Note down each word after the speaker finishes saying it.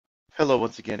Hello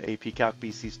once again, AP Calc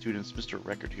BC students. Mr.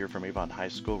 Record here from Avon High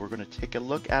School. We're going to take a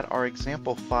look at our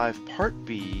example 5 part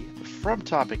B from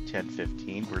topic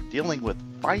 1015. We're dealing with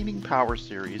finding power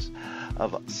series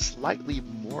of slightly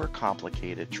more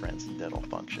complicated transcendental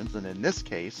functions, and in this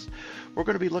case we're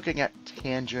going to be looking at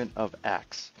tangent of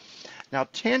x. Now,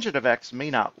 tangent of x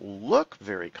may not look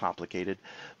very complicated,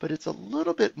 but it's a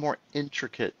little bit more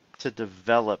intricate to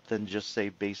develop than just say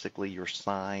basically your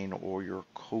sine or your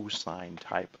cosine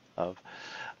type of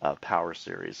power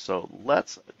series. So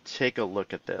let's take a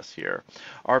look at this here.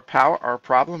 Our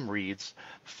problem reads,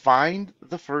 find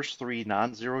the first three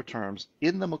non-zero terms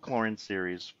in the Maclaurin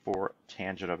series for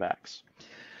tangent of x.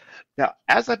 Now,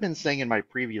 as I've been saying in my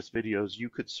previous videos, you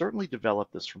could certainly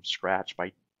develop this from scratch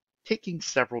by taking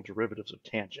several derivatives of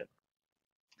tangent.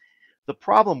 The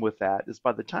problem with that is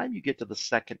by the time you get to the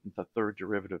second and the third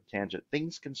derivative of tangent,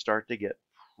 things can start to get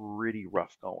pretty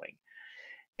rough going.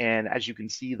 And as you can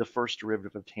see, the first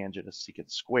derivative of tangent is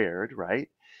secant squared, right?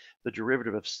 The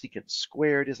derivative of secant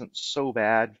squared isn't so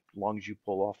bad as long as you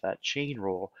pull off that chain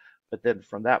rule. But then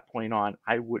from that point on,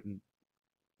 I wouldn't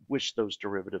wish those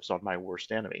derivatives on my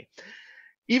worst enemy.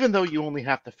 Even though you only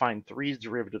have to find 3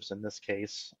 derivatives in this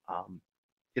case,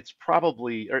 it's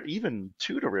probably, or even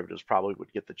 2 derivatives probably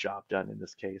would get the job done in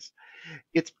this case.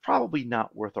 It's probably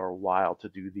not worth our while to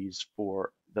do these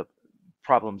for the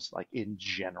problems like in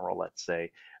general, let's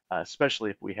say,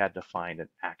 especially if we had to find an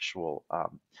actual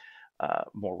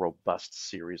more robust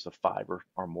series of 5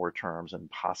 or more terms and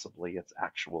possibly its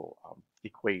actual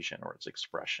equation or its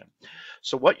expression.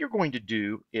 So what you're going to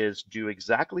do is do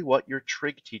exactly what your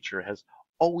trig teacher has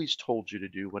always told you to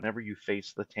do whenever you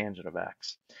face the tangent of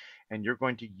x. And you're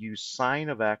going to use sine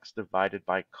of x divided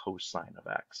by cosine of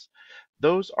x.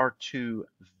 Those are 2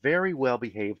 very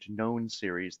well-behaved known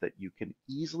series that you can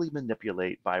easily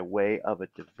manipulate by way of a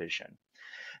division.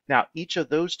 Now, each of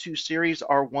those 2 series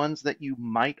are ones that you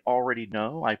might already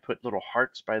know. I put little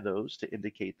hearts by those to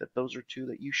indicate that those are 2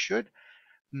 that you should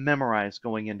memorize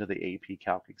going into the AP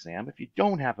Calc exam. If you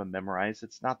don't have them memorized,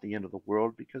 it's not the end of the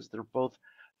world because they're both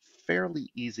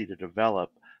fairly easy to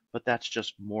develop, but that's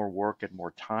just more work and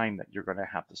more time that you're going to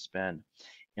have to spend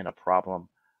in a problem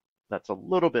that's a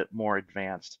little bit more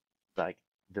advanced like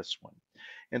this one.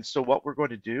 And so what we're going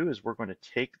to do is we're going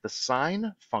to take the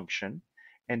sine function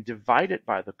and divide it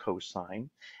by the cosine.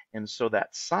 And so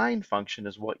that sine function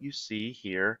is what you see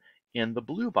here in the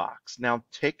blue box. Now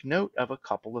take note of a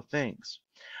couple of things.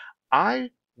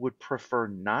 I would prefer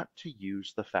not to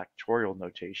use the factorial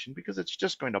notation because it's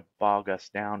just going to bog us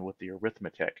down with the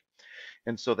arithmetic.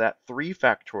 And so that 3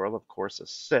 factorial, of course,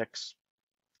 is 6.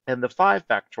 And the 5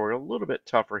 factorial, a little bit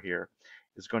tougher here,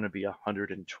 is going to be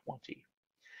 120.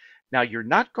 Now, you're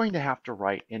not going to have to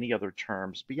write any other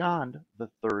terms beyond the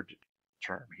 3rd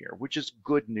term here, which is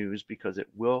good news because it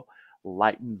will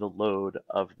lighten the load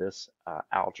of this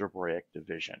algebraic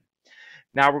division.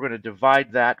 Now we're going to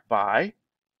divide that by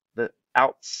the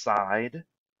outside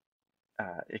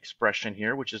expression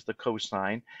here, which is the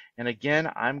cosine. And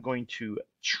again, I'm going to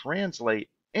translate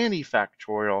any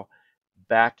factorial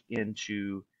back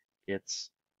into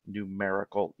its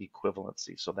numerical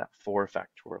equivalency. So that 4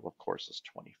 factorial, of course, is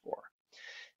 24.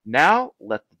 Now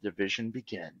let the division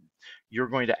begin. You're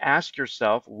going to ask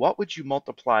yourself, what would you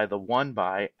multiply the 1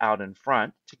 by out in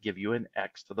front to give you an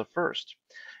x to the first?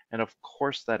 And of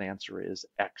course that answer is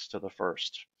x to the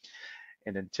first.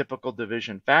 And in typical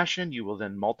division fashion, you will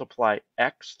then multiply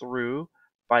x through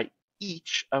by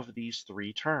each of these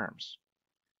 3 terms.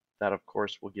 That, of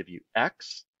course, will give you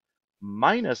x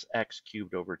minus x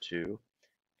cubed over 2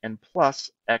 and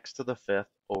plus x to the 5th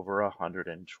over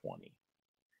 120.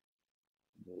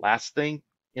 The last thing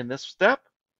in this step,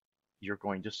 you're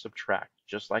going to subtract,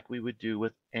 just like we would do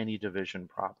with any division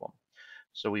problem.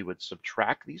 So we would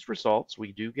subtract these results.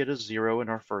 We do get a 0 in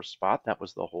our first spot. That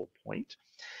was the whole point.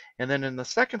 And then in the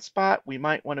second spot, we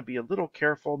might want to be a little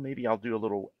careful. Maybe I'll do a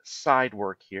little side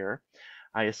work here.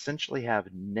 I essentially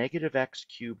have negative x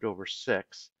cubed over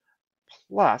 6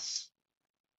 plus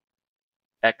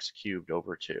x cubed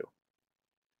over 2.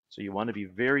 So you want to be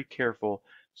very careful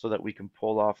so that we can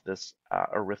pull off this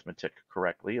arithmetic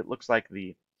correctly. It looks like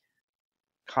the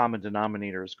common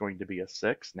denominator is going to be a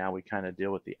 6. Now we kind of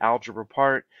deal with the algebra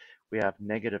part. We have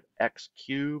negative x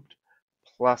cubed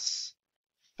plus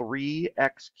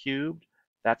 3x cubed.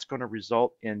 That's going to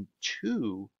result in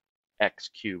 2x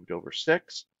cubed over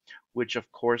 6, which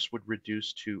of course would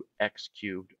reduce to x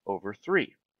cubed over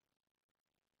 3.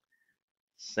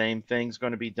 Same thing's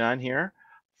going to be done here.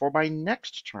 For my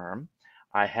next term,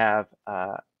 I have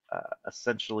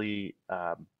essentially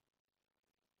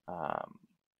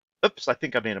Oops, I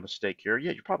think I made a mistake here.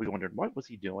 Yeah, you're probably wondering, what was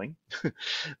he doing?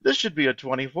 This should be a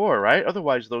 24, right?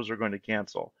 Otherwise, those are going to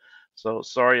cancel. So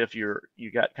sorry if you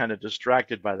got kind of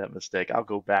distracted by that mistake. I'll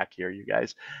go back here, you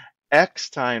guys. X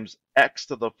times x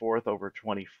to the fourth over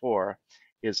 24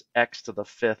 is x to the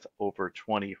fifth over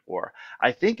 24.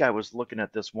 I think I was looking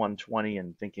at this 120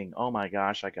 and thinking, oh my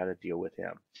gosh, I got to deal with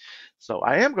him. So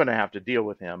I am going to have to deal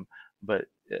with him, but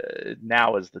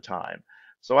now is the time.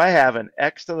 So I have an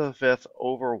x to the fifth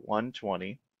over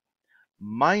 120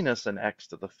 minus an x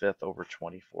to the fifth over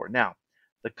 24. Now,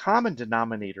 the common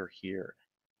denominator here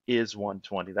is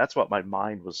 120. That's what my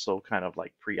mind was so kind of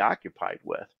like preoccupied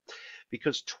with,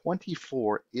 because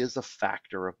 24 is a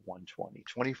factor of 120.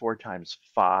 24 times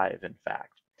 5, in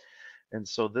fact. And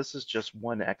so this is just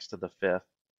 1x to the fifth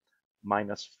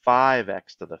minus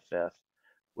 5x to the fifth,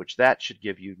 which that should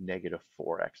give you negative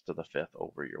 4x to the fifth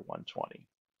over your 120.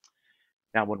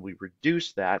 Now, when we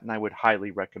reduce that, and I would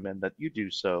highly recommend that you do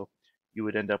so, you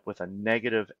would end up with a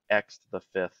negative x to the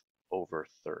fifth over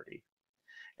 30.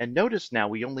 And notice now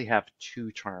we only have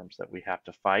two terms that we have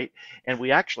to fight, and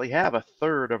we actually have a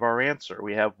third of our answer.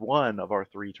 We have one of our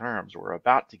three terms. We're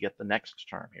about to get the next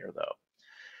term here, though.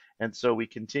 And so we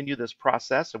continue this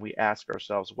process, and we ask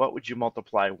ourselves, what would you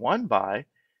multiply 1 by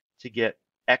to get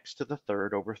x to the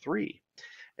third over 3?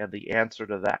 And the answer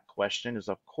to that question is,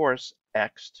 of course,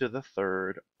 x to the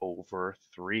third over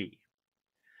 3.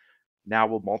 Now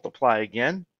we'll multiply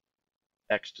again.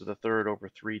 X to the third over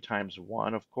 3 times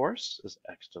 1, of course, is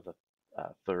x to the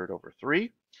third over 3.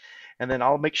 And then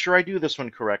I'll make sure I do this one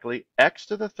correctly. X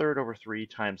to the third over 3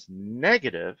 times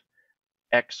negative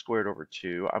x squared over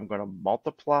 2. I'm going to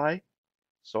multiply.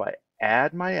 So I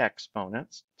add my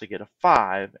exponents to get a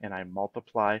 5, and I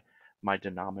multiply my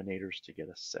denominators to get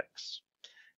a 6.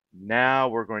 Now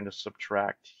we're going to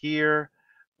subtract here.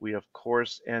 We, of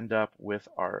course, end up with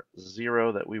our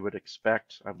 0 that we would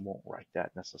expect. I won't write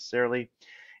that necessarily.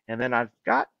 And then I've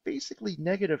got basically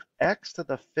negative x to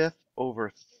the fifth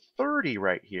over 30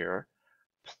 right here,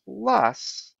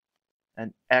 plus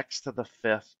an x to the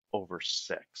fifth over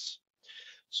 6.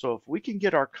 So if we can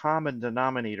get our common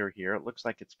denominator here, it looks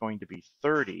like it's going to be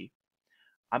 30.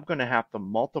 I'm going to have to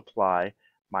multiply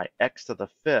my x to the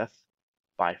fifth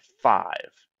by 5.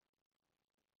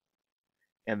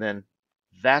 And then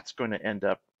that's going to end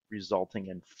up resulting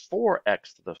in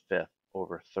 4x to the fifth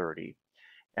over 30.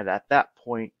 And at that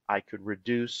point, I could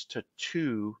reduce to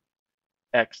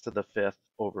 2x to the fifth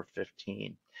over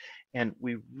 15. And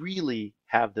we really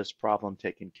have this problem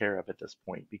taken care of at this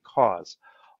point, because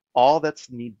all that's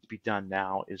needs to be done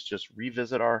now is just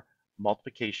revisit our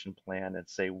multiplication plan and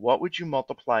say, what would you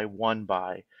multiply 1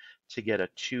 by to get a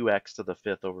 2x to the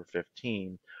fifth over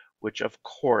 15, which of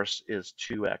course is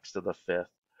 2x to the fifth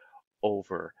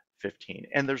over 15.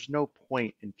 And there's no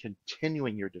point in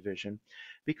continuing your division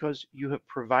because you have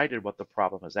provided what the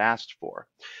problem has asked for.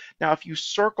 Now, if you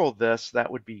circle this, that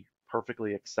would be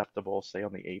perfectly acceptable, say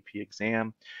on the AP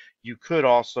exam. You could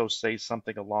also say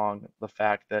something along the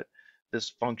fact that this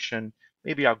function,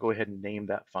 maybe I'll go ahead and name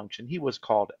that function. He was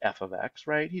called f of x,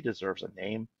 right? He deserves a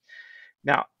name.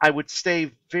 Now, I would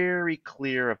stay very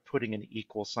clear of putting an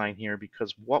equal sign here,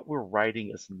 because what we're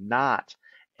writing is not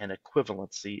an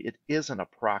equivalency. It is an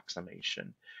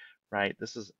approximation, right?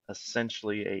 This is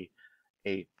essentially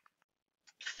a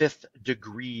fifth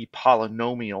degree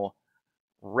polynomial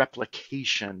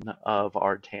replication of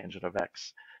our tangent of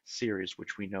x series,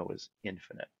 which we know is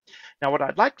infinite. Now, what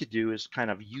I'd like to do is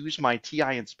kind of use my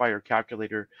TI Inspire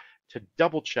calculator to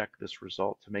double check this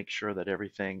result to make sure that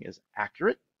everything is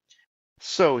accurate.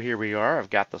 So here we are,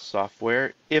 I've got the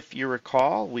software. If you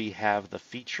recall, we have the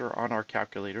feature on our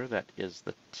calculator that is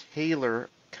the Taylor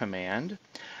command.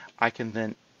 I can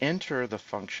then enter the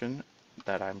function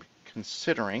that I'm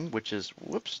considering, which is,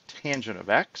 tangent of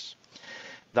x.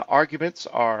 The arguments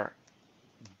are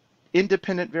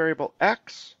independent variable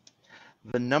x.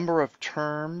 The number of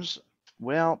terms,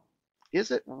 well,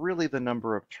 is it really the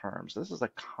number of terms? This is a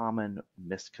common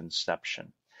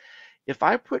misconception. If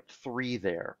I put 3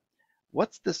 there,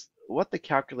 what the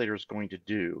calculator is going to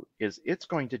do is it's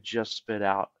going to just spit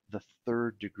out the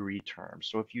third degree term.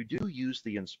 So if you do use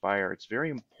the Inspire, it's very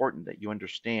important that you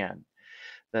understand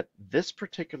that this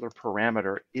particular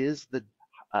parameter is the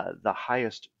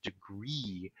highest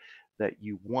degree that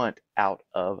you want out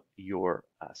of your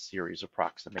series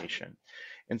approximation.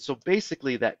 And so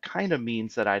basically that kind of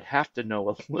means that I'd have to know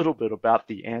a little bit about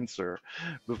the answer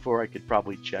before I could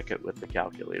probably check it with the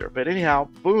calculator. But anyhow,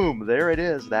 boom, there it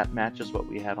is. That matches what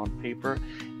we had on paper.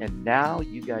 And now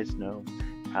you guys know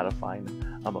how to find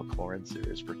a Maclaurin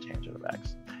series for tangent of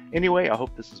x. Anyway, I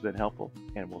hope this has been helpful,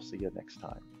 and we'll see you next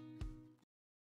time.